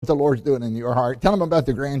the Lord's doing in your heart. Tell them about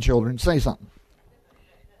the grandchildren. Say something.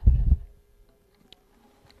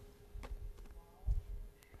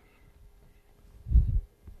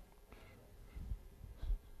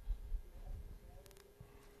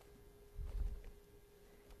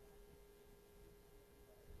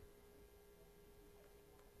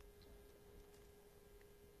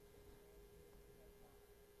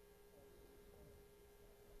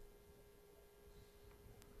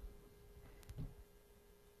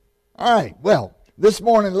 All right, well, this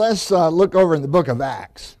morning let's look over in the book of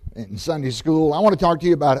Acts in Sunday school. I want to talk to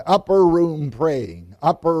you about upper room praying.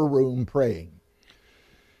 Upper room praying.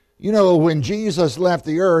 You know, when Jesus left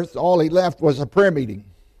the earth, all he left was a prayer meeting.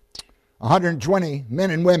 120 men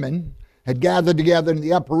and women had gathered together in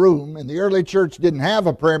the upper room, and the early church didn't have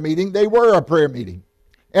a prayer meeting. They were a prayer meeting.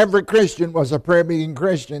 Every Christian was a prayer meeting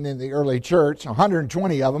Christian in the early church.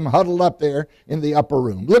 120 of them huddled up there in the upper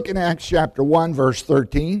room. Look in Acts chapter 1, verse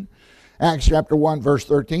 13. Acts chapter 1, verse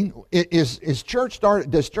 13. Does church start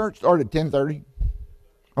at 10:30?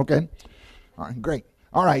 Okay. All right, great.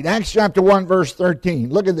 All right, Acts chapter 1, verse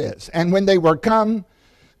 13. Look at this. And when they were come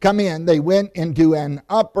in, they went into an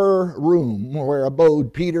upper room where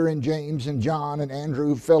abode Peter and James and John and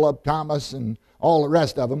Andrew, Philip, Thomas, and all the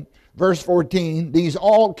rest of them. Verse 14, these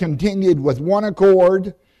all continued with one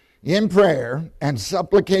accord in prayer and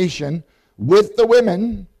supplication with the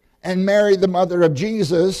women and Mary, the mother of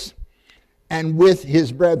Jesus, and with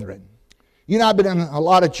his brethren. You know, I've been in a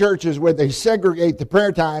lot of churches where they segregate the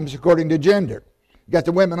prayer times according to gender. You got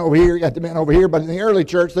the women over here, you got the men over here, but in the early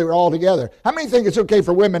church they were all together. How many think it's okay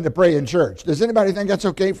for women to pray in church? Does anybody think that's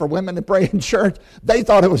okay for women to pray in church? They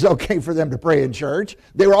thought it was okay for them to pray in church.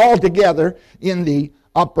 They were all together in the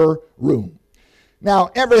upper room. Now,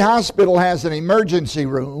 every hospital has an emergency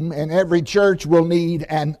room, and every church will need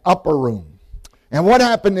an upper room. And what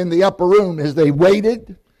happened in the upper room is they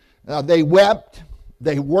waited, they wept,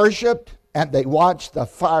 they worshiped, and they watched the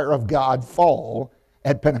fire of God fall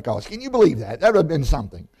at Pentecost. Can you believe that? That would have been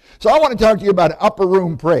something. So I want to talk to you about upper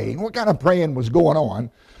room praying. What kind of praying was going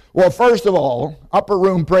on? Well, first of all, upper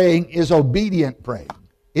room praying is obedient praying.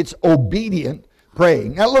 It's obedient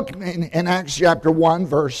praying. Now look in Acts chapter 1,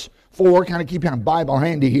 verse 4. Kind of keep your Bible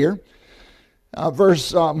handy here.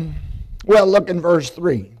 Look in verse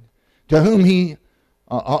 3. To whom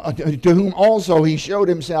also he showed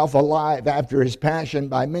himself alive after his passion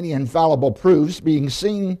by many infallible proofs, being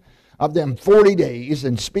seen of them 40 days,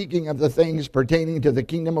 and speaking of the things pertaining to the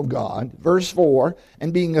kingdom of God. Verse 4,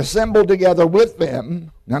 and being assembled together with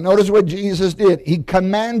them. Now notice what Jesus did. He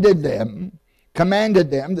commanded them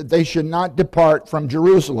that they should not depart from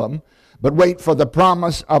Jerusalem, but wait for the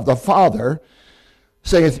promise of the Father,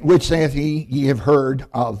 which saith he, ye have heard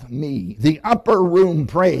of me. The upper room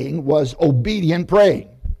praying was obedient praying.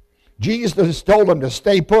 Jesus told them to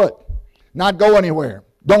stay put, not go anywhere,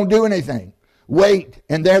 don't do anything, wait.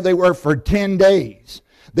 And there they were for 10 days.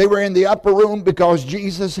 They were in the upper room because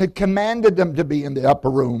Jesus had commanded them to be in the upper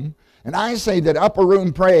room. And I say that upper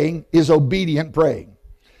room praying is obedient praying.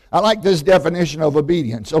 I like this definition of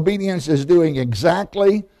obedience. Obedience is doing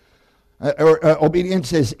exactly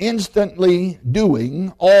obedience is instantly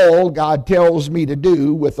doing all God tells me to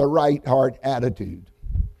do with a right heart attitude.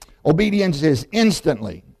 Obedience is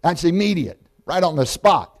instantly. That's immediate, right on the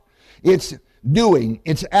spot. It's doing.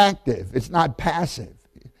 It's active. It's not passive.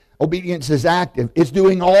 Obedience is active. It's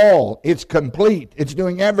doing all. It's complete. It's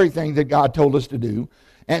doing everything that God told us to do,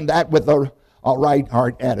 and that with a right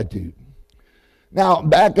heart attitude. Now,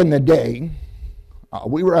 back in the day,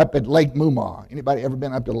 we were up at Lake Mumah. Anybody ever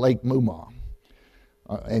been up to Lake Mumah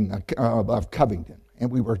above Covington? And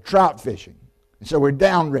we were trout fishing. And so we're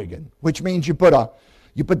down rigging, which means you put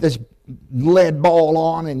this lead ball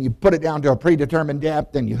on and you put it down to a predetermined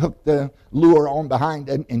depth and you hook the lure on behind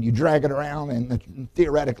it and you drag it around and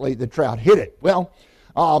theoretically the trout hit it. Well,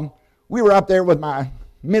 we were up there with my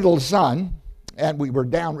middle son and we were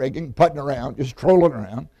down rigging, putting around, just trolling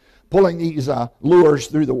around, pulling these lures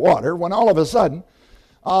through the water, when all of a sudden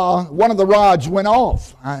one of the rods went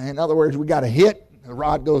off. In other words, we got a hit, the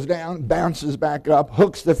rod goes down, bounces back up,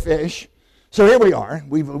 hooks the fish. So here we are,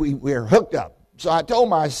 we're hooked up. So I told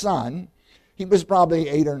my son, he was probably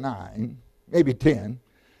 8 or 9, maybe 10.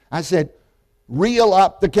 I said, reel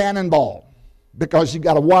up the cannonball, because you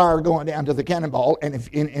got a wire going down to the cannonball, and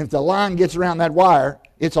if the line gets around that wire,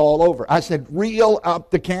 it's all over. I said, reel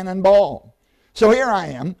up the cannonball. So here I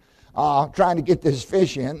am, trying to get this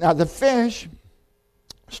fish in. Now the fish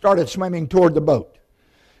started swimming toward the boat,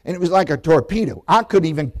 and it was like a torpedo. I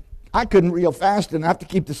couldn't reel fast enough to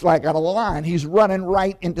keep the slack out of the line. He's running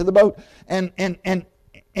right into the boat, and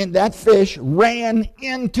that fish ran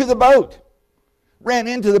into the boat. ran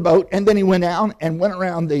into the boat, and then he went down and went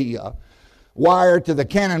around the wire to the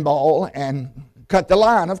cannonball and cut the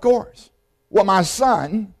line, of course. Well, my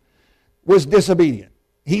son was disobedient.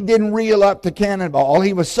 He didn't reel up the cannonball.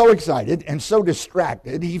 He was so excited and so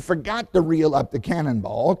distracted, he forgot to reel up the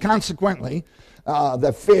cannonball. Consequently,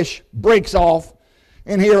 the fish breaks off,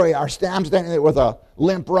 and here we are. I'm standing there with a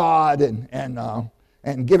limp rod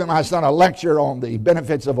and giving my son a lecture on the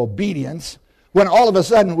benefits of obedience, when all of a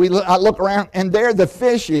sudden I look around, and there the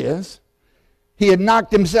fish is. He had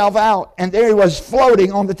knocked himself out, and there he was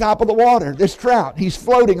floating on the top of the water. This trout, he's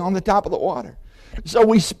floating on the top of the water. So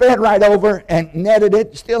we sped right over and netted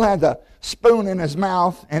it, still had the spoon in his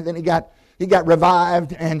mouth, and then he got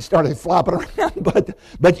revived and started flopping around.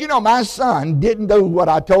 But you know, my son didn't do what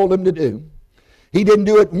I told him to do. He didn't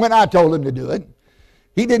do it when I told him to do it.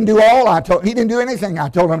 He didn't do he didn't do anything I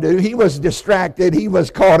told him to do. He was distracted. He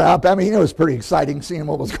was caught up. I mean, it was pretty exciting seeing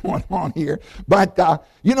what was going on here. But,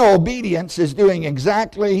 you know, obedience is doing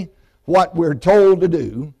exactly what we're told to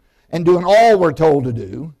do and doing all we're told to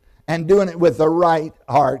do and doing it with the right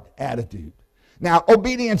heart attitude. Now,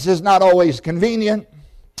 obedience is not always convenient,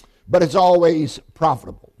 but it's always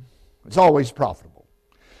profitable. It's always profitable.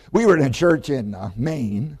 We were in a church in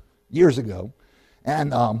Maine years ago,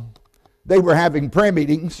 and they were having prayer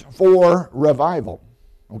meetings for revival,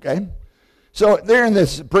 okay? So they're in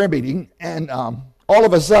this prayer meeting, and all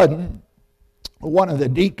of a sudden, one of the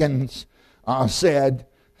deacons said,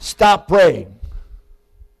 "Stop praying."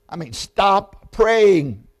 I mean, stop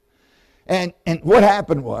praying. And what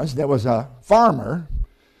happened was, there was a farmer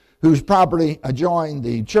whose property adjoined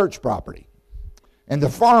the church property. And the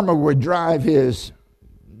farmer would drive his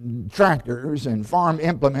tractors and farm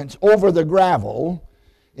implements over the gravel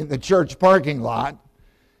in the church parking lot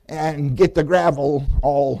and get the gravel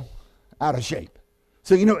all out of shape.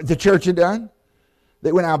 So you know what the church had done?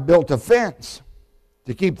 They went out and built a fence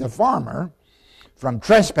to keep the farmer from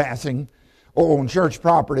trespassing on church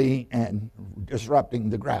property and disrupting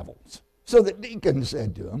the gravels. So the deacon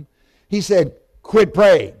said to him, he said, "Quit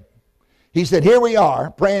praying." He said, "Here we are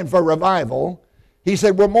praying for revival." He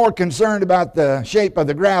said, "We're more concerned about the shape of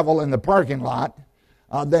the gravel in the parking lot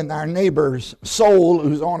than our neighbor's soul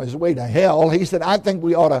who's on his way to hell." He said, "I think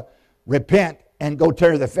we ought to repent and go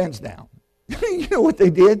tear the fence down." You know what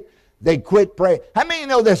they did? They quit praying. How many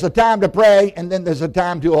know there's a time to pray and then there's a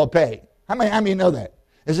time to obey? How many know that?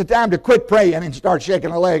 There's a time to quit praying and start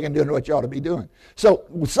shaking a leg and doing what you ought to be doing. So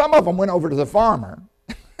some of them went over to the farmer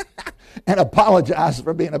and apologized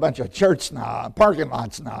for being a bunch of parking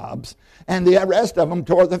lot snobs, and the rest of them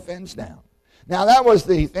tore the fence down. Now that was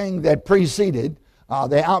the thing that preceded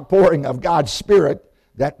the outpouring of God's Spirit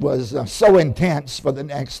that was so intense for the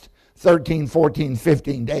next 13, 14,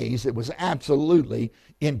 15 days. It was absolutely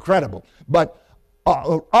incredible. But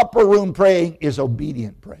upper room praying is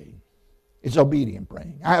obedient praying. It's obedient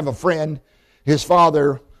praying. I have a friend, his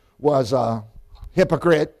father was a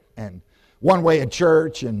hypocrite, and one way at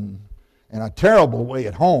church and a terrible way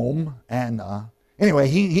at home. And anyway,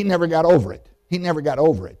 he never got over it. He never got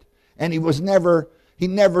over it. And he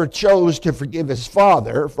never chose to forgive his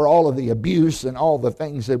father for all of the abuse and all the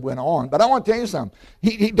things that went on. But I want to tell you something.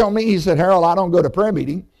 He told me, he said, "Harold, I don't go to prayer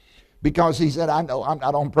meeting because," he said, "I know I'm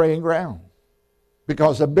not on praying ground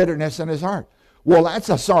because of bitterness in his heart." Well, that's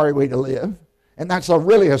a sorry way to live, and that's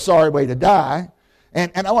really a sorry way to die.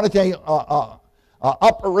 And I want to tell you,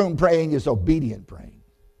 upper room praying is obedient praying.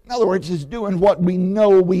 In other words, it's doing what we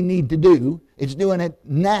know we need to do. It's doing it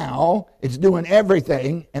now. It's doing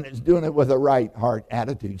everything, and it's doing it with a right heart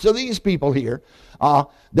attitude. So these people here,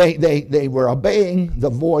 they were obeying the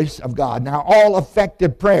voice of God. Now, all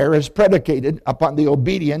effective prayer is predicated upon the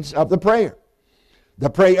obedience of the prayer, the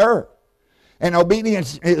prayer. And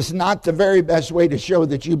obedience is not the very best way to show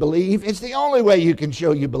that you believe. It's the only way you can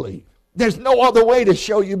show you believe. There's no other way to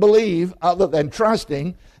show you believe other than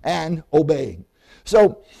trusting and obeying.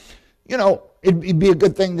 So, you know, it'd be a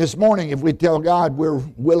good thing this morning if we tell God we're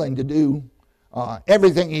willing to do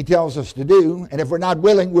everything He tells us to do. And if we're not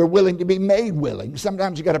willing, we're willing to be made willing.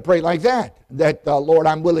 Sometimes you got to pray like that Lord,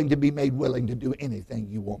 I'm willing to be made willing to do anything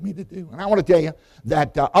you want me to do. And I want to tell you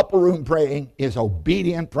that upper room praying is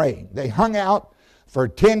obedient praying. They hung out for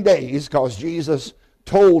 10 days because Jesus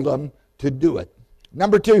told them to do it.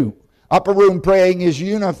 Number 2, upper room praying is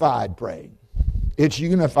unified praying. It's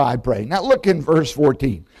unified praying. Now look in verse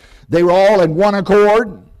 14. They were all in one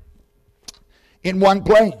accord, in one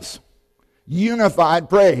place. Unified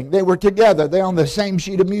praying. They were together. They're on the same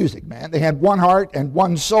sheet of music, man. They had one heart and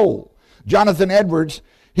one soul. Jonathan Edwards,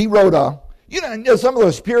 he wrote some of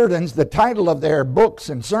those Puritans, the title of their books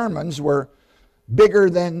and sermons were bigger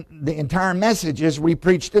than the entire messages we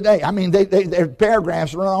preach today. I mean, their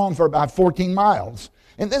paragraphs run on for about 14 miles.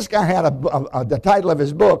 And this guy had the title of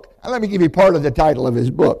his book. Let me give you part of the title of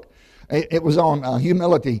his book. It was on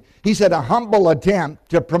humility. He said, "A humble attempt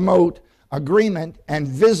to promote agreement and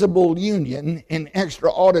visible union in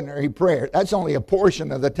extraordinary prayer." That's only a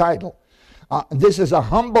portion of the title. This is a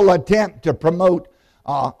humble attempt to promote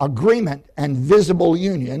agreement and visible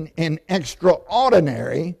union in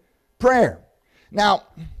extraordinary prayer. Now,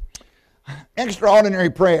 extraordinary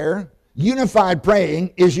prayer, unified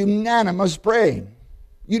praying, is unanimous praying.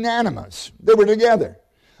 Unanimous. They were together.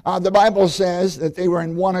 The Bible says that they were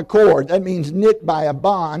in one accord. That means knit by a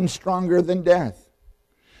bond stronger than death.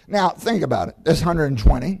 Now, think about it. This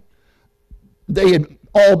 120, they had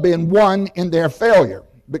all been one in their failure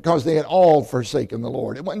because they had all forsaken the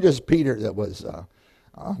Lord. It wasn't just Peter that was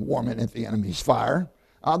warming at the enemy's fire.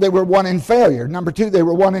 They were one in failure. Number two, they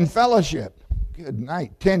were one in fellowship. Good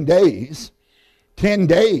night. 10 days. 10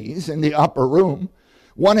 days in the upper room.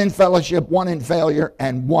 One in fellowship, one in failure,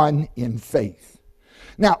 and one in faith.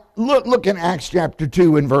 Now, look in Acts chapter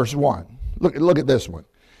 2 and verse 1. Look at this one.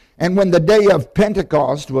 "And when the day of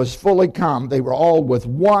Pentecost was fully come, they were all with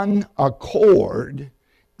one accord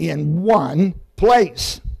in one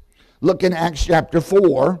place." Look in Acts chapter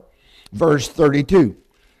 4, verse 32.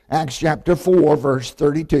 Acts chapter 4, verse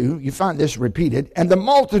 32. You find this repeated. "And the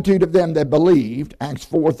multitude of them that believed," Acts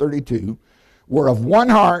 4:32, "were of one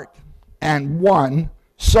heart and one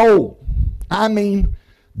soul." I mean,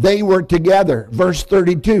 they were together. Verse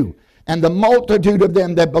 32. "And the multitude of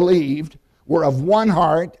them that believed were of one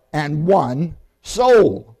heart and one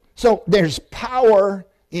soul." So there's power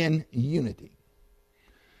in unity.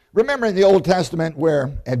 Remember in the Old Testament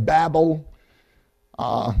where at Babel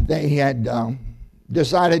they had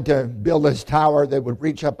decided to build this tower that would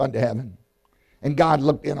reach up unto heaven. And God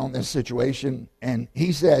looked in on this situation and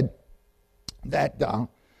he said that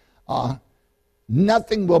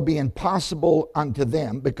nothing will be impossible unto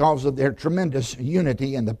them because of their tremendous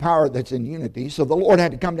unity and the power that's in unity. So the Lord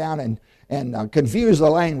had to come down and confuse the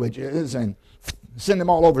languages and send them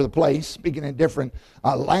all over the place, speaking in different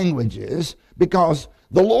languages, because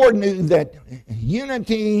the Lord knew that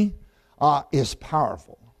unity is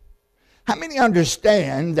powerful. How many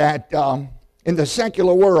understand that in the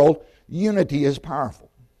secular world, unity is powerful?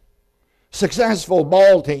 Successful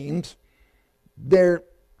ball teams, they're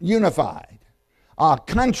unified.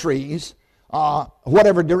 Countries,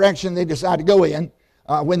 whatever direction they decide to go in,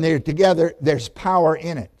 when they're together, there's power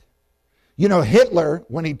in it. You know, Hitler,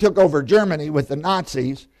 when he took over Germany with the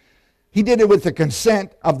Nazis, he did it with the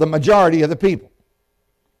consent of the majority of the people.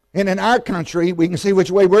 And in our country, we can see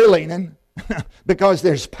which way we're leaning because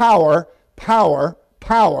there's power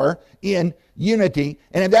in unity.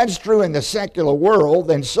 And if that's true in the secular world,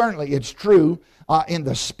 then certainly it's true in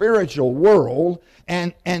the spiritual world.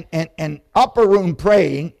 And upper room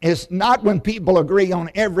praying is not when people agree on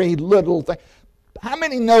every little thing. How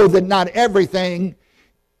many know that not everything,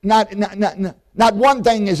 not one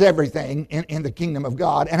thing is everything in the kingdom of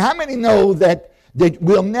God? And how many know that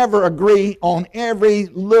we'll never agree on every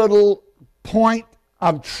little point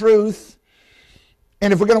of truth?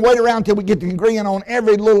 And if we're going to wait around until we get to agreeing on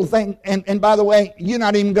every little thing, and by the way, you're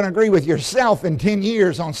not even going to agree with yourself in 10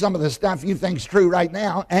 years on some of the stuff you think's true right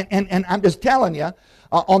now. And I'm just telling you,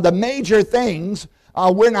 on the major things,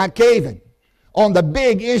 we're not caving. On the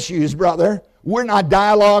big issues, brother, we're not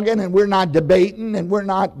dialoguing and we're not debating and we're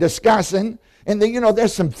not discussing. And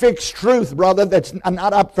there's some fixed truth, brother, that's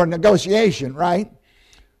not up for negotiation, right?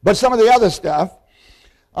 But some of the other stuff,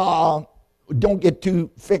 don't get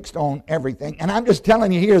too fixed on everything. And I'm just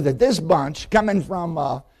telling you here that this bunch, coming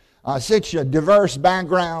from such a diverse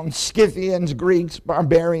background, Scythians, Greeks,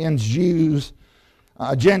 barbarians, Jews,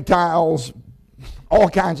 Gentiles, all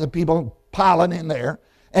kinds of people piling in there.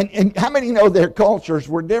 And how many know their cultures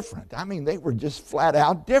were different? I mean, they were just flat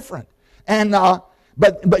out different. And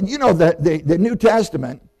but the New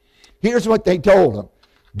Testament, here's what they told them.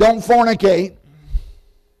 Don't fornicate,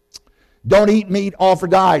 don't eat meat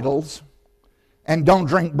offered to idols, and don't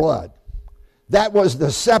drink blood. That was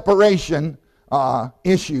the separation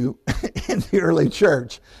issue in the early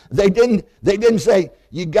church. They didn't say,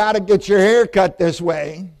 you got to get your hair cut this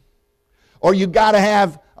way, or you got to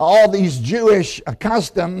have all these Jewish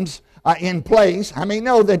customs in place. I mean,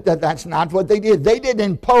 no, that's not what they did. They didn't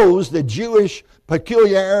impose the Jewish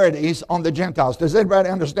peculiarities on the Gentiles. Does everybody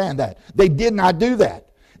understand that? They did not do that.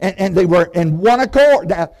 And they were in one accord.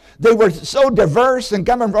 Now, they were so diverse and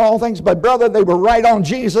coming from all things, but brother, they were right on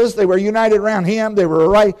Jesus. They were united around Him. They were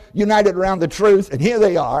right united around the truth. And here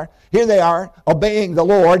they are obeying the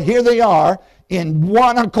Lord. Here they are in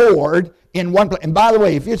one accord in one place. And by the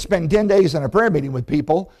way, if you spend 10 days in a prayer meeting with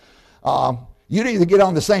people, you'd either get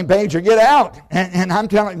on the same page or get out. And I'm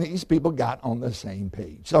telling you, these people got on the same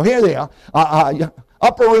page. So here they are.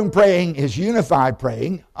 Upper room praying is unified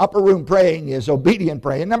praying. Upper room praying is obedient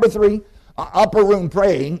praying. Number 3, upper room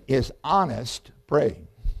praying is honest praying.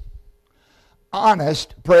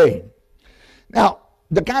 Honest praying. Now,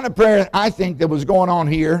 the kind of prayer I think that was going on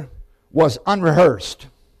here was unrehearsed.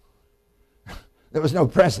 There was no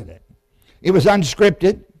precedent. It was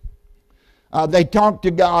unscripted. They talked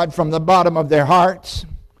to God from the bottom of their hearts.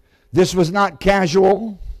 This was not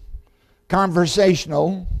casual,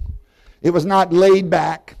 conversational. It was not laid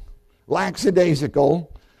back, lackadaisical.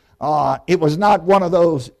 It was not one of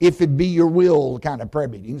those if it be your will kind of prayer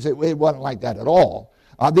meetings. It wasn't like that at all.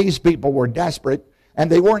 These people were desperate,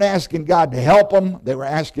 and they weren't asking God to help them. They were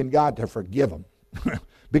asking God to forgive them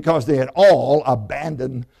because they had all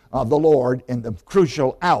abandoned the Lord in the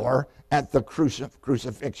crucial hour at the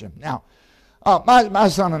crucifixion. Now, my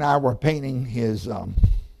son and I were painting his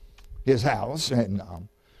house, and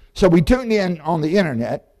so we tuned in on the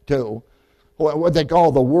internet to what they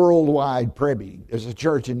call the worldwide prayer meeting. There's a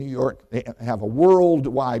church in New York. They have a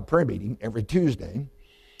worldwide prayer meeting every Tuesday.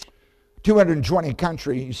 220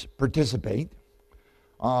 countries participate.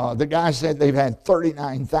 The guy said they've had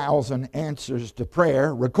 39,000 answers to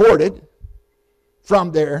prayer recorded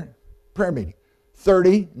from their prayer meeting.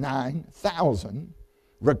 39,000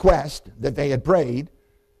 requests that they had prayed,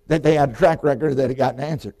 that they had a track record that had gotten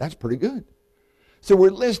answered. That's pretty good. So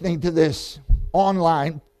we're listening to this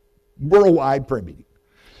online worldwide prayer meeting.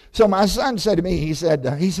 So my son said to me, he said,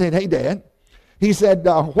 hey, Dad, he said,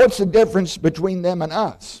 what's the difference between them and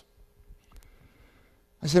us?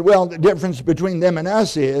 I said, well, the difference between them and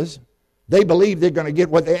us is they believe they're going to get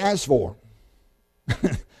what they ask for.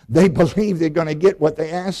 They believe they're going to get what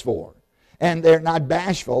they ask for. And they're not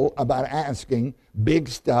bashful about asking big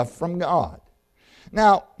stuff from God.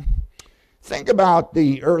 Now, think about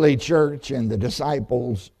the early church and the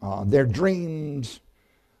disciples. Their dreams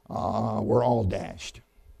were all dashed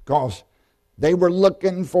because they were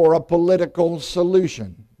looking for a political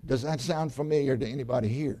solution. Does that sound familiar to anybody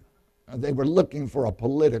here? They were looking for a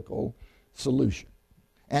political solution.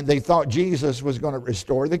 And they thought Jesus was going to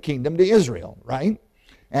restore the kingdom to Israel, right?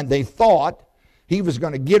 And they thought he was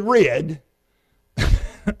going to get rid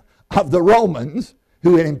of the Romans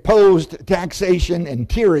who had imposed taxation and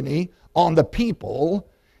tyranny on the people.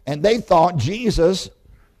 And they thought Jesus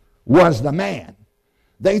was the man.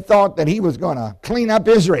 They thought that he was going to clean up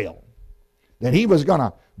Israel, that he was going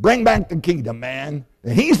to bring back the kingdom, man.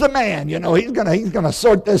 And he's the man, you know, he's gonna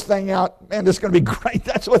sort this thing out. Man, this is going to be great.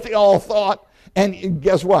 That's what they all thought. And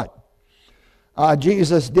guess what?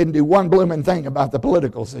 Jesus didn't do one blooming thing about the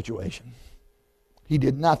political situation. He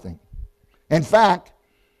did nothing. In fact,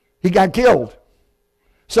 he got killed.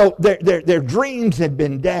 So their dreams had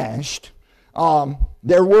been dashed.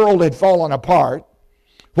 Their world had fallen apart.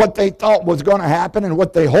 What they thought was going to happen and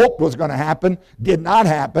what they hoped was going to happen did not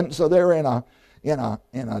happen. So they're in a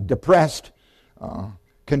depressed,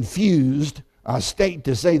 confused state,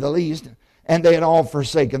 to say the least, and they had all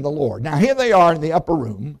forsaken the Lord. Now here they are in the upper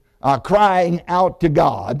room, crying out to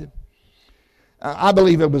God. I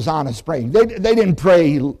believe it was honest praying. They didn't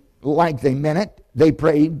pray like they meant it. They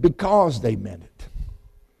prayed because they meant it.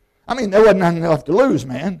 I mean, there wasn't nothing left to lose,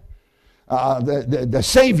 man. The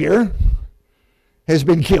Savior has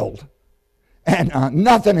been killed, and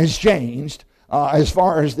nothing has changed as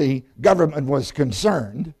far as the government was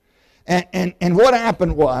concerned. And what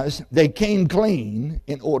happened was they came clean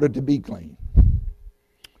in order to be clean.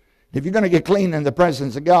 If you're going to get clean in the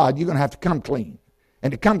presence of God, you're going to have to come clean.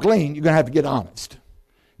 And to come clean, you're going to have to get honest.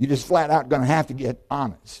 You're just flat out going to have to get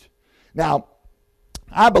honest. Now,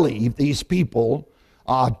 I believe these people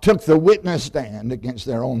took the witness stand against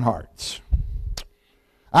their own hearts.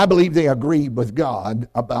 I believe they agreed with God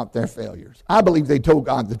about their failures. I believe they told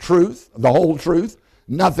God the truth, the whole truth,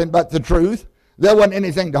 nothing but the truth. There wasn't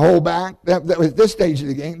anything to hold back. At this stage of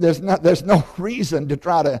the game, there's no reason to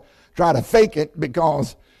try to fake it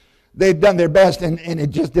because they've done their best and it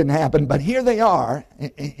just didn't happen. But here they are,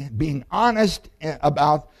 being honest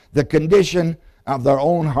about the condition of their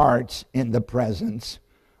own hearts in the presence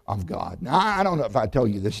of God. Now, I don't know if I tell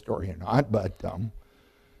you this story or not, but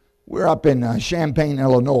we're up in Champaign,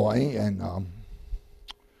 Illinois, and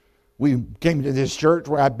we came to this church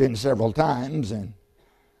where I've been several times. And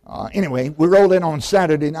anyway, we rolled in on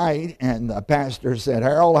Saturday night, and the pastor said,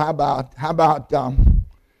 "Harold, how about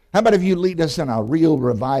if you lead us in a real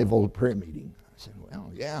revival prayer meeting?" I said,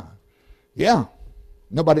 "Well, yeah.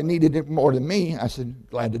 Nobody needed it more than me." I said,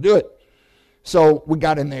 "Glad to do it." So we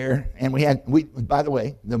got in there, and by the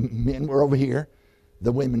way, the men were over here,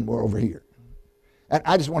 the women were over here. And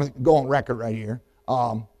I just want to go on record right here.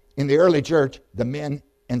 In the early church, the men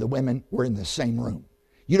and the women were in the same room.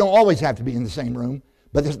 You don't always have to be in the same room,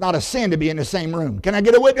 but there's not a sin to be in the same room. Can I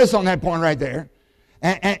get a witness on that point right there?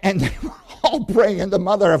 And they were all praying, the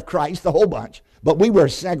mother of Christ, the whole bunch. But we were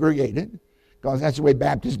segregated, because that's the way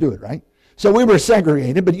Baptists do it, right? So we were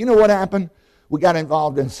segregated, but you know what happened? We got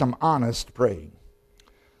involved in some honest praying.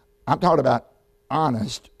 I'm talking about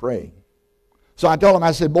honest praying. So I told them,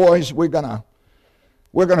 I said, boys, we're gonna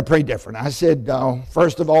pray different. I said,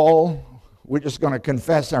 first of all, we're just going to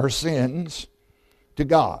confess our sins to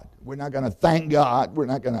God. We're not going to thank God. We're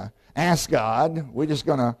not going to ask God. We're just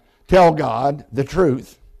going to tell God the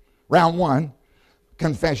truth. Round 1,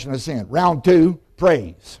 confession of sin. Round 2,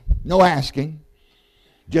 praise. No asking,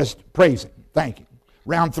 just praising, thanking.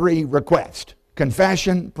 Round 3, request.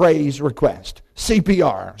 Confession, praise, request.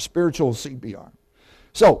 CPR, spiritual CPR.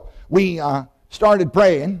 So we started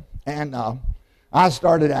praying, and I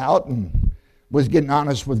started out and was getting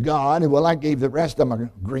honest with God. And well, I gave the rest of them a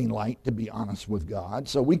green light to be honest with God.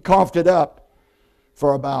 So we coughed it up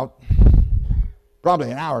for about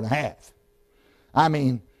probably an hour and a half. I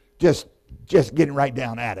mean, just getting right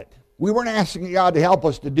down at it. We weren't asking God to help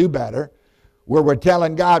us to do better. We're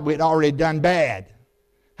telling God we'd already done bad.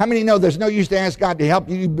 How many know there's no use to ask God to help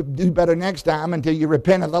you do better next time until you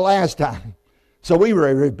repent of the last time? So we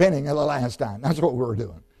were repenting of the last time. That's what we were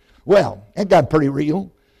doing. Well, it got pretty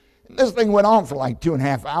real. This thing went on for like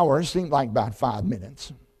 2.5 hours, seemed like about 5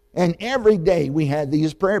 minutes. And every day we had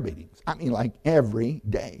these prayer meetings. I mean, like every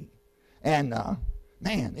day. And,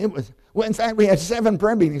 man, it was, well, in fact, we had 7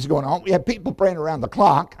 prayer meetings going on. We had people praying around the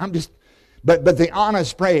clock. But the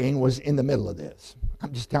honest praying was in the middle of this.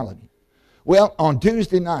 I'm just telling you. Well, on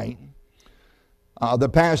Tuesday night, the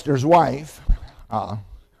pastor's wife got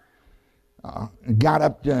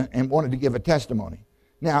up and wanted to give a testimony.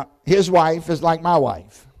 Now, his wife is like my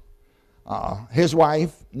wife. His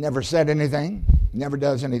wife never said anything, never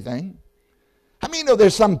does anything. How many know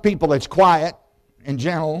there's some people that's quiet and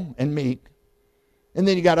gentle and meek, and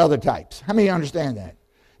then you got other types? How many understand that?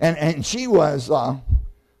 And she was a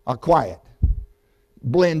quiet,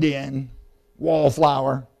 blend in,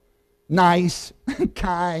 wallflower, nice,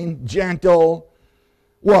 kind, gentle.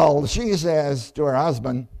 Well, she says to her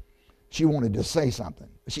husband she wanted to say something.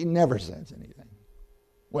 She never says anything.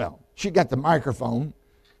 Well, she got the microphone,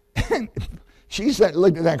 and she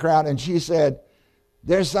looked at that crowd, and she said,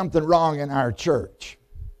 there's something wrong in our church.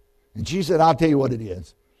 And she said, I'll tell you what it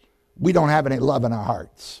is. We don't have any love in our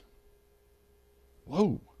hearts.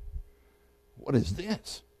 Whoa, what is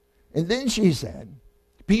this? And then she said,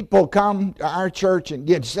 people come to our church and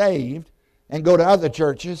get saved and go to other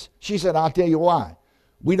churches. She said, I'll tell you why.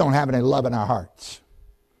 We don't have any love in our hearts.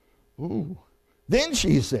 Ooh. Then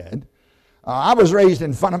she said, I was raised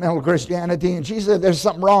in fundamental Christianity, and she said, there's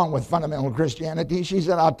something wrong with fundamental Christianity. She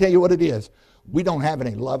said, I'll tell you what it is. We don't have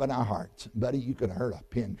any love in our hearts. Buddy, you could have heard a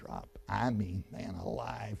pin drop. I mean, man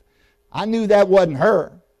alive. I knew that wasn't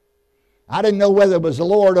her. I didn't know whether it was the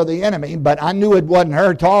Lord or the enemy, but I knew it wasn't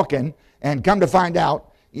her talking, and come to find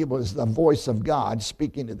out, it was the voice of God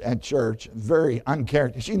speaking to that church. Very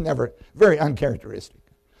uncharacteristic.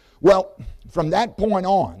 Well, from that point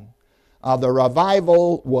on, the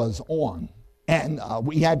revival was on, and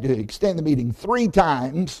we had to extend the meeting 3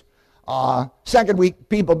 times. Second week,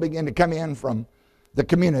 people began to come in from the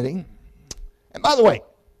community. And by the way,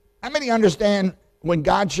 how many understand when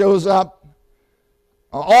God shows up,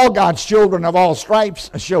 all God's children of all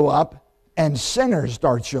stripes show up, and sinners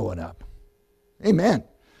start showing up? Amen.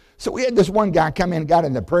 So we had this one guy come in and got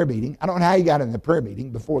in the prayer meeting. I don't know how he got in the prayer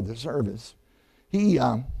meeting before the service. He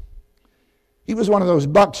was one of those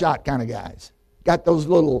buckshot kind of guys. Got those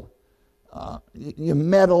little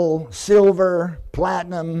metal, silver,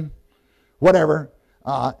 platinum, whatever,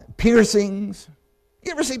 piercings.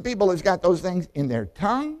 You ever see people that's got those things in their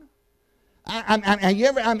tongue?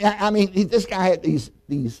 This guy had these.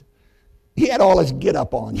 He had all his get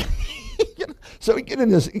up on. So he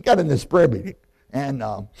got in this prayer meeting, and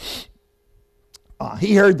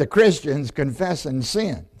he heard the Christians confessing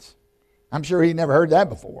sins. I'm sure he never heard that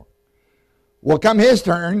before. Well, come his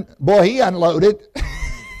turn, boy, he unloaded,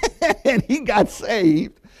 and he got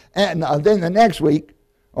saved. And then the next week,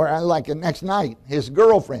 or like the next night, his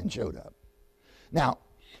girlfriend showed up. Now,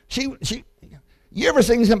 you ever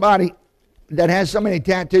seen somebody that has so many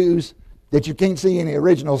tattoos that you can't see any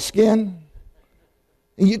original skin?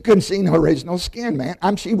 You couldn't see no original skin, man.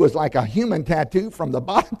 She was like a human tattoo from the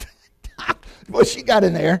bottom to the top. Well, she got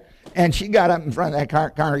in there, and she got up in front of that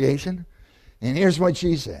congregation, and here's what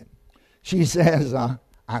she said. She says,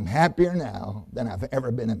 I'm happier now than I've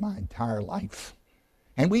ever been in my entire life.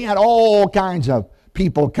 And we had all kinds of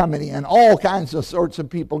people coming in, all kinds of sorts of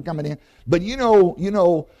people coming in. But you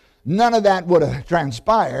know, none of that would have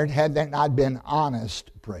transpired had there not been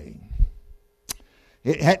honest praying.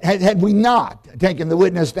 Had we not taken the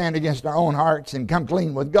witness stand against our own hearts and come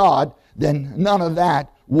clean with God, then none of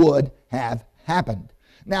that would have happened.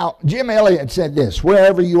 Now, Jim Elliot said this,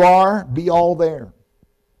 wherever you are, be all there.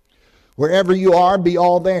 Wherever you are, be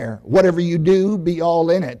all there. Whatever you do, be all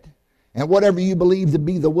in it. And whatever you believe to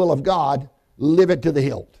be the will of God, live it to the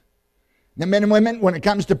hilt. Now, men and women, when it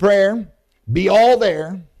comes to prayer, be all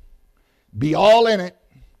there. Be all in it.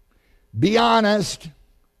 Be honest.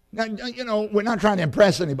 Now, we're not trying to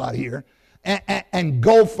impress anybody here. And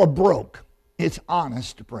go for broke. It's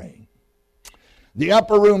honest praying. The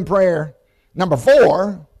upper room prayer, number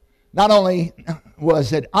 4, not only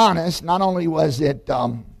was it honest, not only was it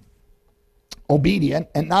obedient,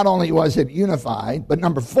 and not only was it unified, but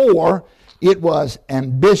number 4, it was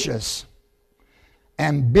ambitious.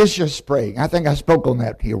 Ambitious praying. I think I spoke on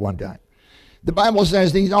that here one time. The Bible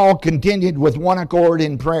says these all continued with one accord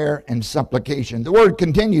in prayer and supplication. The word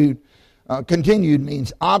continued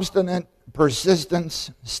means obstinate,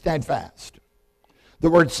 persistence, steadfast. The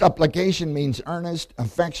word supplication means earnest,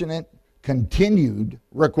 affectionate, continued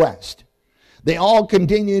request. They all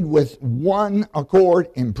continued with one accord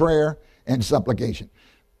in prayer and supplication.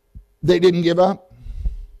 They didn't give up.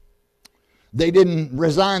 They didn't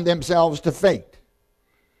resign themselves to fate.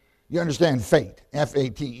 You understand fate,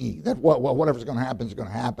 F-A-T-E. That whatever's going to happen is going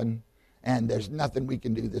to happen, and there's nothing we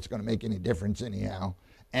can do that's going to make any difference anyhow.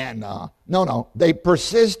 And no, they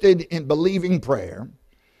persisted in believing prayer.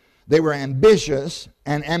 They were ambitious,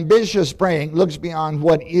 and ambitious praying looks beyond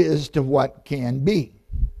what is to what can be.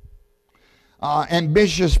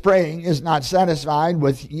 Ambitious praying is not satisfied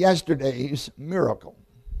with yesterday's miracle.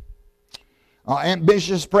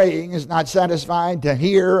 Ambitious praying is not satisfied to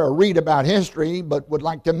hear or read about history, but would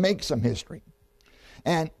like to make some history.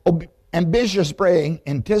 And ambitious praying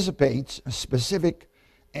anticipates specific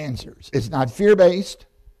answers. It's not fear-based.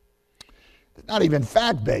 It's not even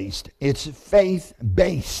fact-based. It's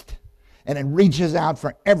faith-based. And it reaches out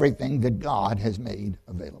for everything that God has made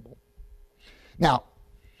available. Now,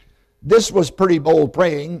 this was pretty bold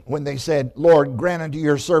praying when they said, Lord, grant unto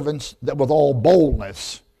your servants that with all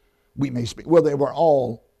boldness we may speak. Well, they were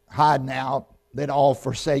all hiding out. They'd all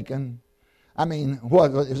forsaken. I mean, it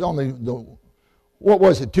was only what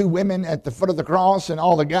was it, 2 women at the foot of the cross, and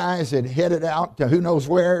all the guys had headed out to who knows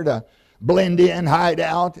where to blend in, hide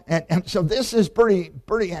out. And so this is pretty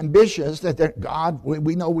ambitious that God,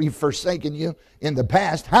 we know we've forsaken you in the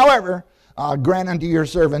past. However, grant unto your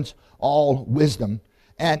servants all wisdom.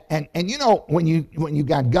 And when you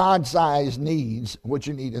got God-sized needs, what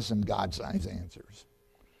you need is some God-sized answers.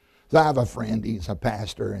 So I have a friend, he's a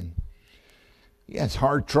pastor, and he has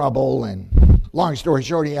heart trouble, and long story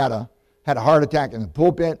short, he had a heart attack in the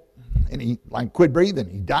pulpit, and he quit breathing.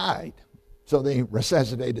 He died. So they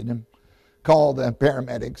resuscitated him, called the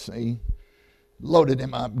paramedics. They loaded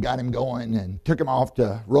him up, got him going, and took him off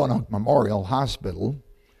to Roanoke Memorial Hospital.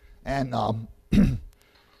 And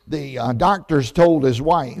the doctors told his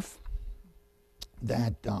wife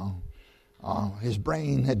that his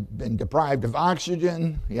brain had been deprived of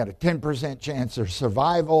oxygen. He had a 10% chance of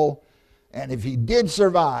survival. And if he did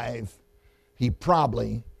survive, he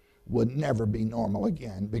probably would never be normal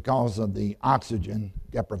again because of the oxygen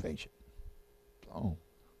deprivation. So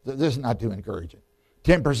this is not too encouraging.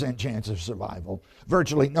 10% chance of survival,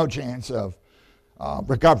 virtually no chance of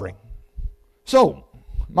recovering. So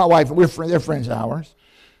my wife, they're friends of ours.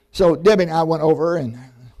 So Debbie and I went over, and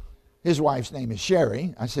his wife's name is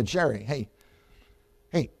Sherry. I said, Sherry, hey,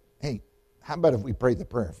 how about if we pray the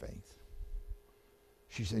prayer of faith?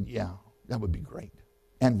 She said, yeah, that would be great.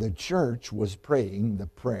 And the church was praying the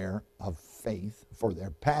prayer of faith for their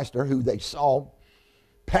pastor, who they saw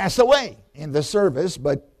pass away in the service,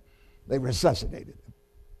 but they resuscitated him.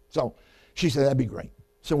 So she said, that'd be great.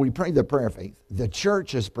 So we prayed the prayer of faith. The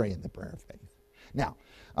church is praying the prayer of faith. Now,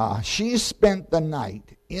 she spent the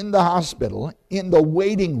night in the hospital, in the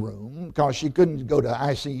waiting room, because she couldn't go to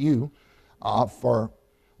ICU for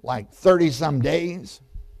 30-some days.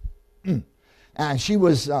 And he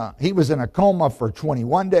was in a coma for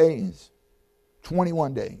 21 days.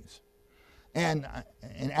 21 days. And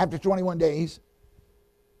after 21 days,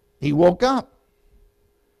 he woke up.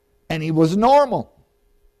 And he was normal.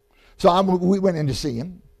 So we went in to see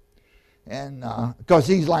him. And because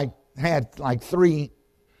he's had 3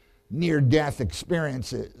 near-death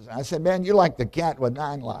experiences. I said, man, you're like the cat with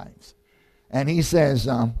 9 lives. And he says,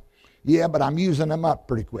 yeah, but I'm using them up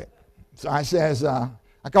pretty quick. So I says, I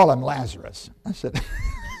call him Lazarus. I said,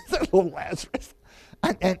 that little Lazarus.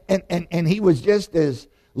 And he was just as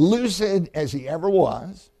lucid as he ever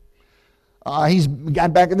was. He's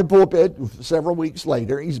got back in the pulpit several weeks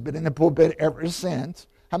later. He's been in the pulpit ever since.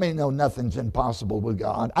 How many know nothing's impossible with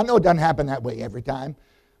God? I know it doesn't happen that way every time,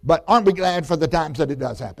 but aren't we glad for the times that it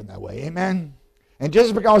does happen that way? Amen? And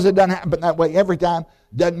just because it doesn't happen that way every time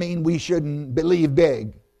doesn't mean we shouldn't believe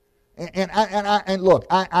big. And look,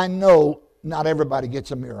 I know not everybody gets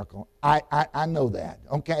a miracle. I know that,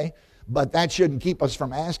 okay? But that shouldn't keep us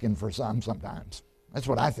from asking for some sometimes. That's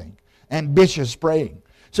what I think. Ambitious praying.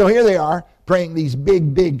 So here they are praying these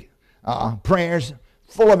big prayers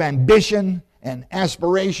full of ambition and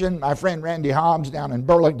aspiration. My friend Randy Hobbs down in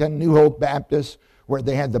Burlington, New Hope Baptist, where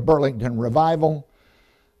they had the Burlington revival.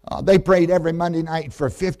 They prayed every Monday night for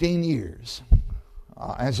 15 years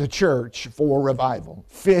as a church for revival.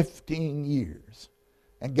 15 years.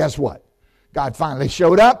 And guess what? God finally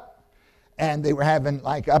showed up, and they were having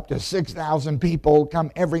like up to 6,000 people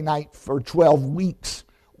come every night for 12 weeks.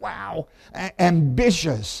 Wow.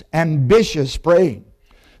 Ambitious praying.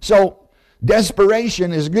 So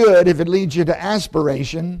desperation is good if it leads you to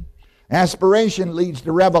aspiration. Aspiration leads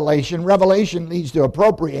to revelation. Revelation leads to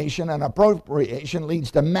appropriation. And appropriation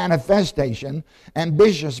leads to manifestation.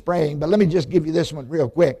 Ambitious praying. But let me just give you this one real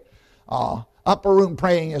quick. Upper room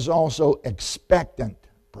praying is also expectant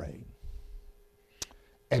praying.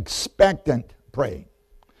 Expectant praying.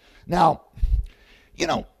 Now, you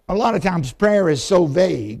know, a lot of times prayer is so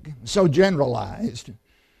vague, so generalized,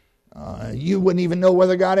 you wouldn't even know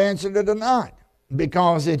whether God answered it or not,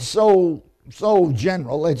 because it's so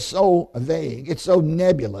general, it's so vague, it's so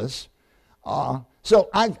nebulous. So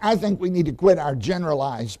I think we need to quit our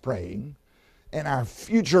generalized praying and our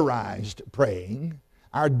futurized praying,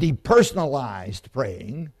 our depersonalized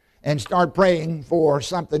praying, and start praying for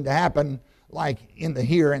something to happen like in the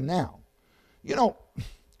here and now. You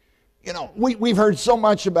know, we've heard so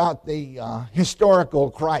much about the historical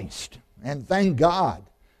Christ, and thank God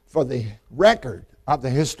for the record of the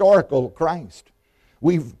historical Christ.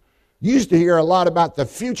 We've used to hear a lot about the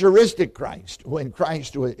futuristic Christ, when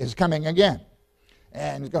Christ is coming again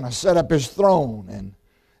and is going to set up his throne.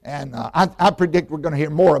 And I predict we're going to hear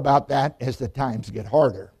more about that as the times get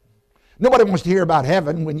harder. Nobody wants to hear about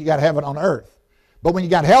heaven when you got heaven on earth. But when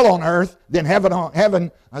you got hell on earth, then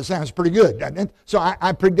heaven sounds pretty good, doesn't it? So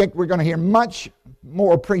I predict we're going to hear much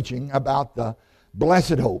more preaching about the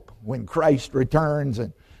blessed hope when Christ returns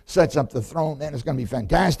and sets up the throne. Then it's going to be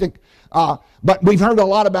fantastic. But we've heard a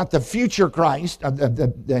lot about the future Christ,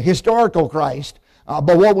 the historical Christ.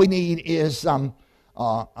 But what we need is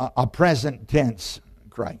a present tense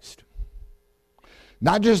Christ.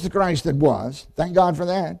 Not just the Christ that was. Thank God for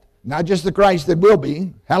that. Not just the Christ that will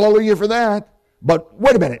be. Hallelujah for that. But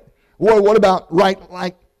wait a minute. What about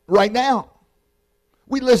right now?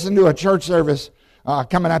 We listened to a church service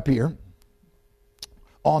coming up here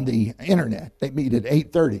on the internet. They meet at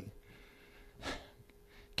 8:30.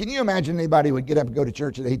 Can you imagine anybody would get up and go to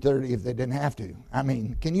church at 8:30 if they didn't have to? I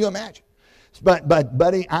mean, can you imagine? But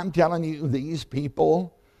buddy, I'm telling you, these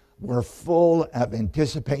people were full of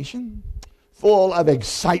anticipation, full of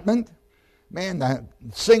excitement. Man, the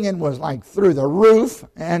singing was like through the roof,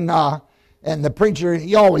 and the preacher,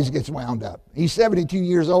 he always gets wound up. He's 72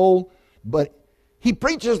 years old, but he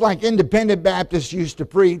preaches like independent Baptists used to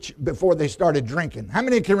preach before they started drinking. How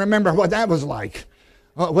many can remember what that was like?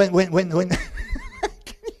 When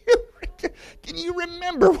can you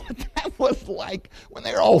remember what that was like when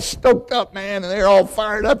they're all stoked up, man, and they're all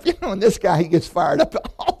fired up? You know, and this guy, he gets fired up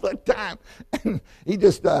all the time. And he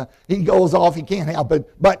just, he goes off, he can't help it.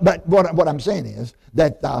 But what I'm saying is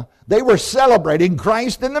that they were celebrating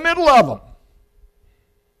Christ in the middle of them.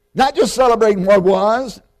 Not just celebrating what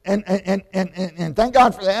was, and thank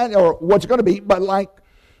God for that, or what's going to be, but like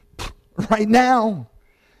right now.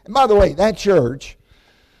 And by the way, that church,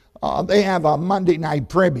 they have a Monday night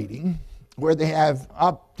prayer meeting where they have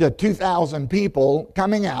up to 2,000 people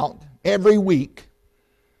coming out every week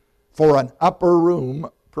for an upper room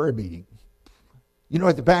prayer meeting. You know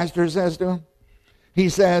what the pastor says to them? He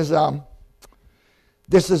says,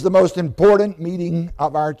 this is the most important meeting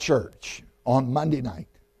of our church on Monday night.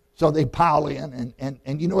 So they pile in,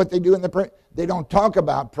 and you know what they do in the prayer? They don't talk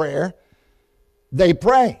about prayer. They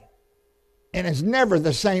pray. And it's never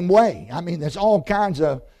the same way. I mean, there's all kinds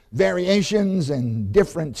of variations and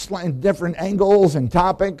different angles and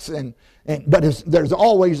topics, but there's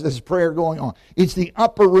always this prayer going on. It's the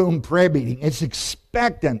upper room prayer meeting. It's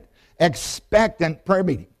expectant prayer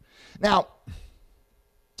meeting. Now,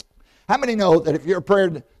 how many know that if your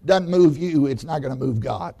prayer doesn't move you, it's not going to move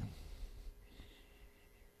God?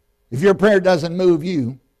 If your prayer doesn't move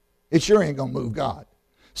you, it sure ain't going to move God.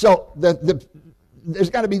 So there's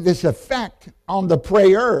got to be this effect on the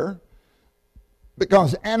prayer,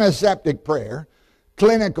 because antiseptic prayer,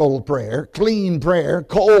 clinical prayer, clean prayer,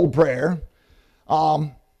 cold prayer,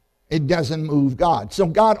 it doesn't move God. So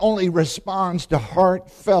God only responds to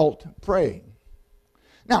heartfelt praying.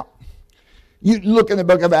 Now, you look in the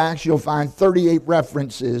book of Acts, you'll find 38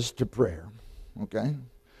 references to prayer. Okay?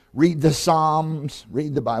 Read the Psalms,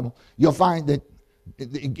 read the Bible. You'll find that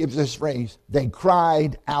it gives this phrase, they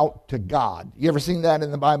cried out to God. You ever seen that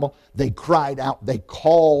in the Bible? They cried out, they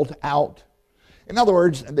called out. In other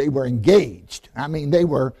words, they were engaged. I mean, their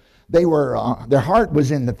heart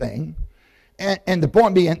was in the thing. And the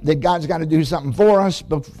point being that God's got to do something for us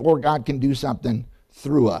before God can do something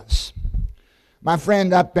through us. My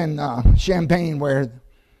friend up in Champaign, where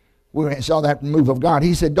we saw that move of God,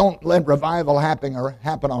 he said, don't let revival happen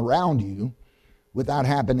around you without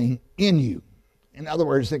happening in you. In other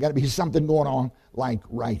words, there's got to be something going on like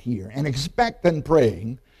right here. And expectant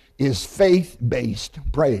praying is faith-based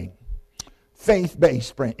praying.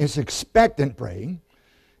 Faith-based praying. It's expectant praying.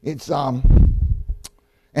 It's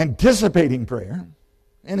anticipating prayer.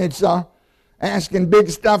 And it's asking big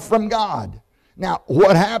stuff from God. Now,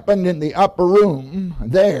 what happened in the upper room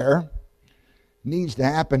there needs to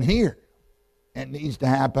happen here. And needs to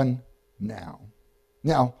happen now.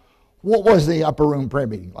 Now, what was the upper room prayer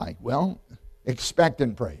meeting like? Well,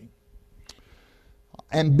 expectant praying,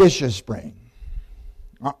 ambitious praying,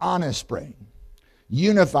 honest praying,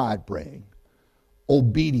 unified praying,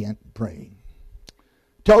 obedient praying.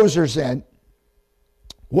 Tozer said,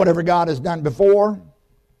 whatever God has done before,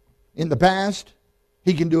 in the past,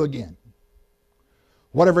 he can do again.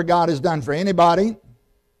 Whatever God has done for anybody,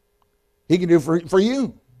 he can do for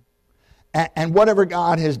you. And whatever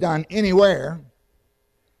God has done anywhere,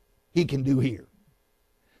 he can do here.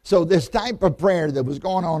 So this type of prayer that was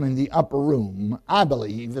going on in the upper room, I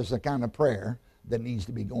believe, is the kind of prayer that needs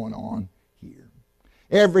to be going on here.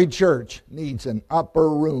 Every church needs an upper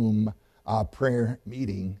room prayer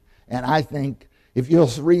meeting. And I think if you'll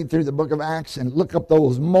read through the book of Acts and look up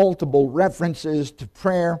those multiple references to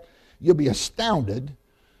prayer, you'll be astounded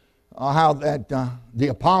how that the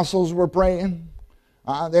apostles were praying.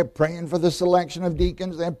 They're praying for the selection of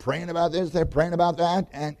deacons. They're praying about this. They're praying about that.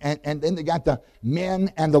 And then they got the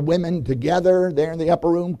men and the women together there in the upper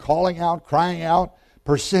room, calling out, crying out,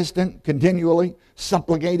 persistent, continually,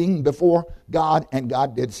 supplicating before God. And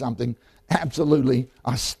God did something absolutely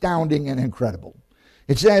astounding and incredible.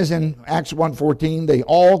 It says in Acts 1:14, they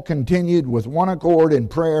all continued with one accord in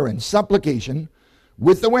prayer and supplication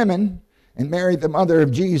with the women, and Mary, the mother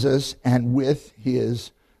of Jesus, and with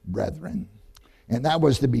his brethren. And that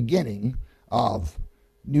was the beginning of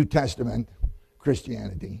New Testament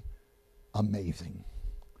Christianity. Amazing.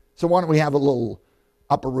 So why don't we have a little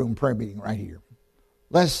upper room prayer meeting right here?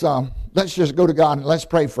 Let's just go to God and let's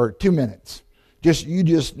pray for 2 minutes. Just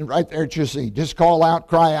right there at your seat. Just call out,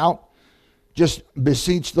 cry out. Just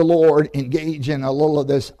beseech the Lord. Engage in a little of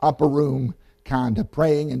this upper room kind of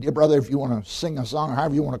praying. And dear brother, if you want to sing a song or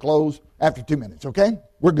however you want to close, after 2 minutes, okay?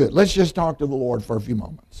 We're good. Let's just talk to the Lord for a few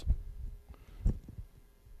moments.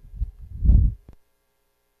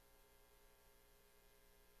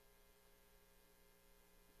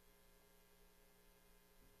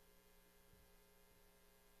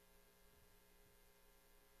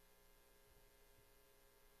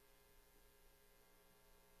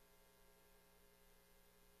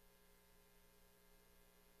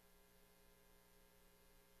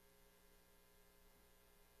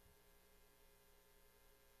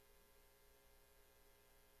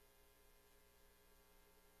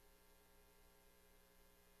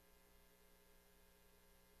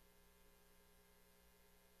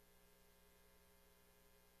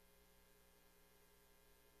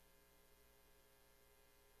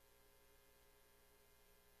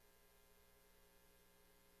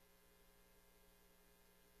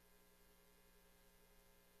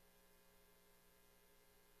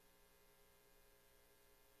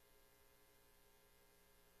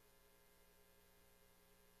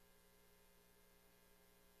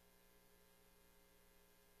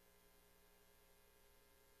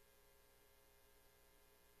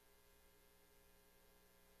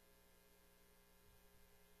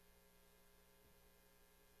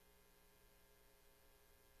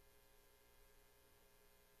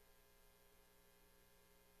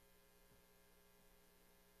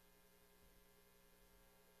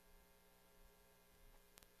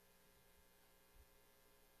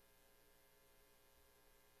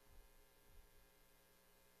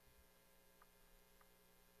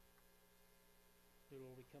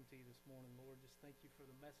 Lord, we come to you this morning, Lord. Just thank you for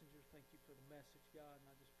the messenger. Thank you for the message, God. And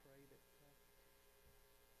I just pray that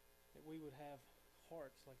we would have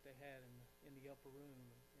hearts like they had in the upper room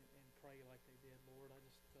and pray like they did, Lord. I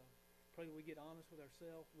just pray that we get honest with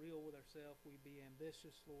ourselves, real with ourselves. We be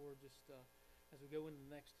ambitious, Lord, just as we go into the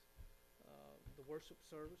next the worship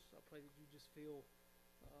service. I pray that you just feel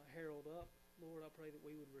herald up. Lord, I pray that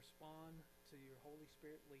we would respond to your Holy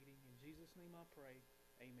Spirit leading. In Jesus' name I pray.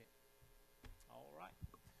 Amen. All right.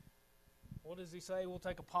 What does he say? We'll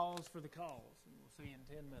take a pause for the calls, and we'll see you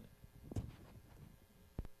in 10 minutes.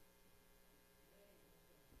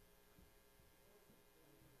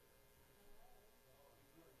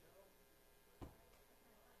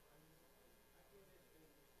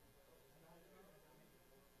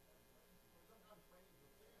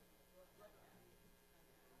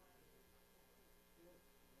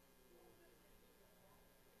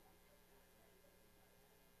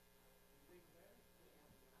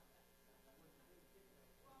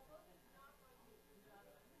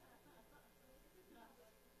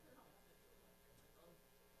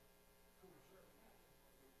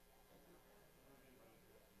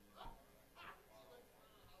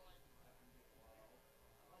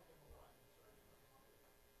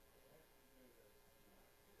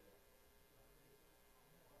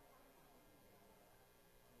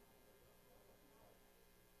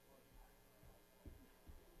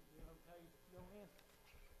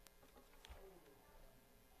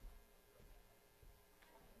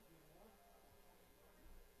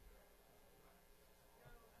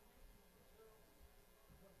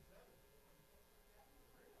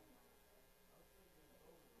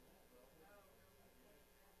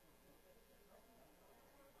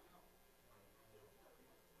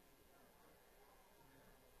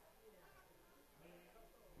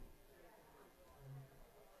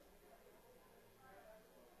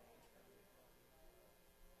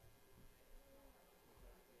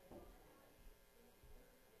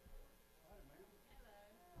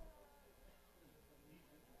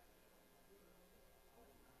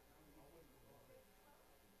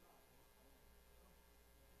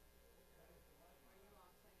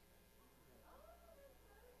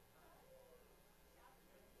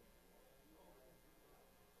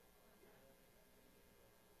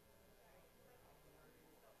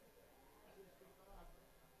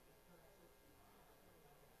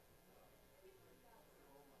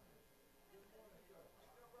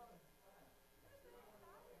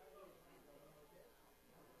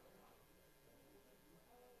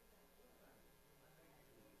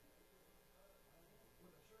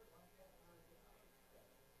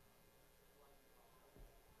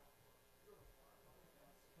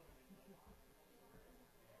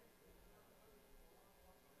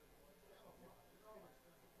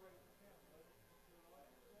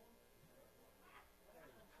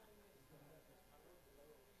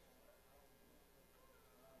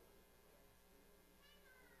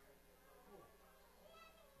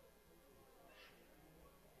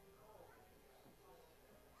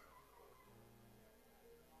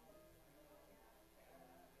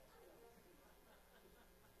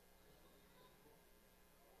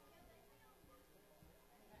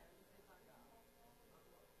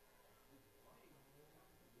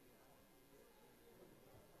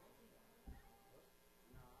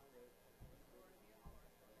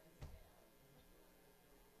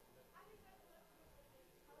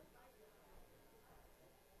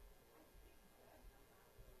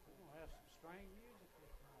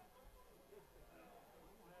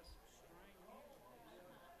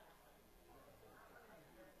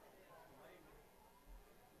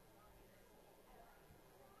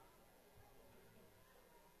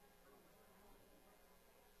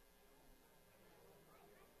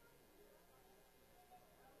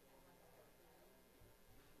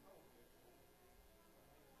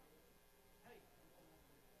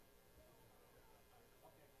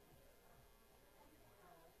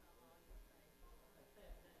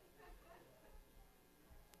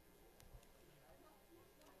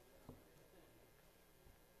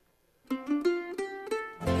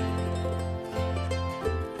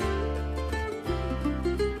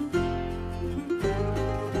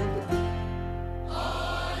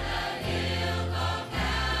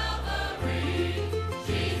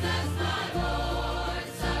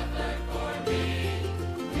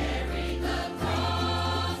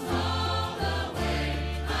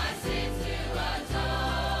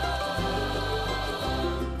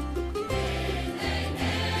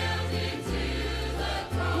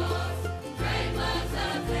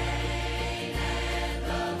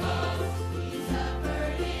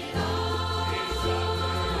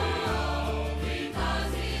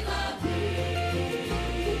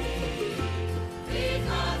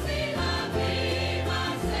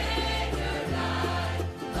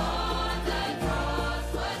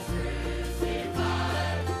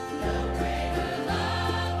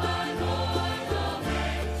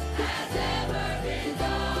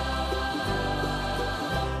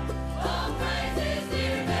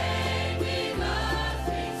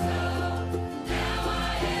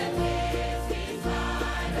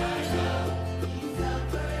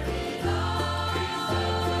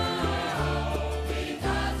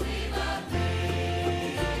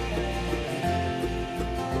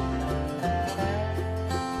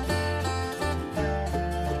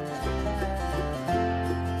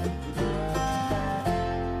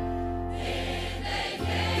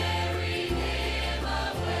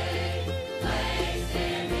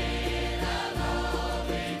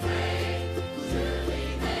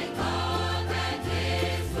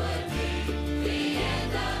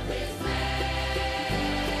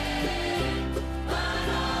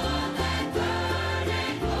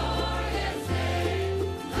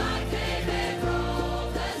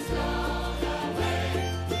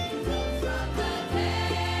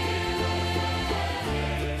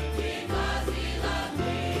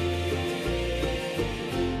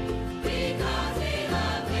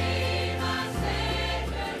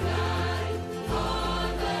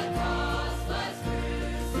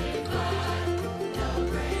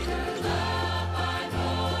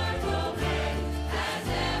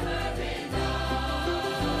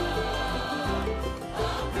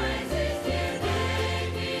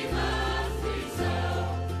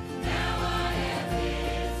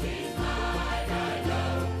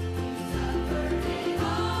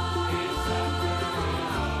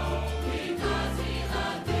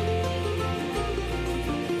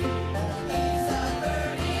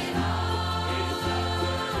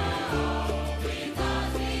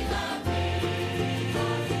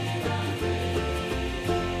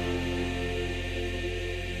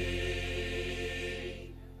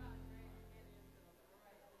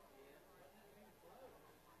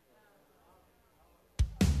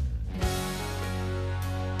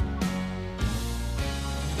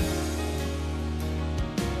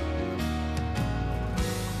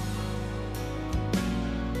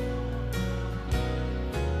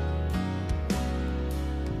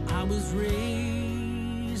 was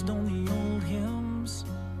raised on the old hymns,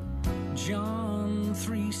 John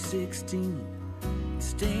 3:16,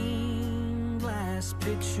 stained glass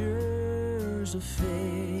pictures of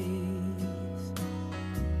faith.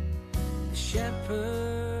 A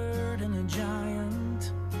shepherd and a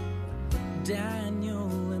giant,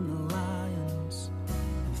 Daniel and the lions,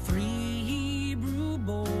 and 3 Hebrew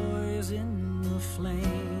boys in the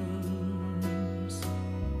flames.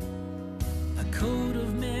 A coat of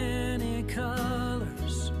many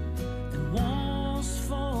colors and walls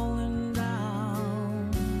falling down,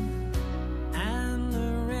 and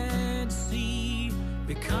the Red Sea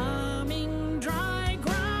becoming dry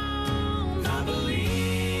ground. I believe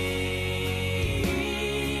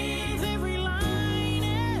every line,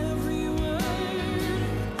 every word.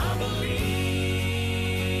 I believe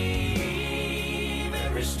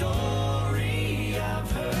every story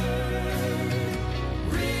I've heard.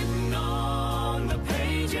 Written on the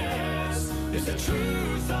pages is the truth.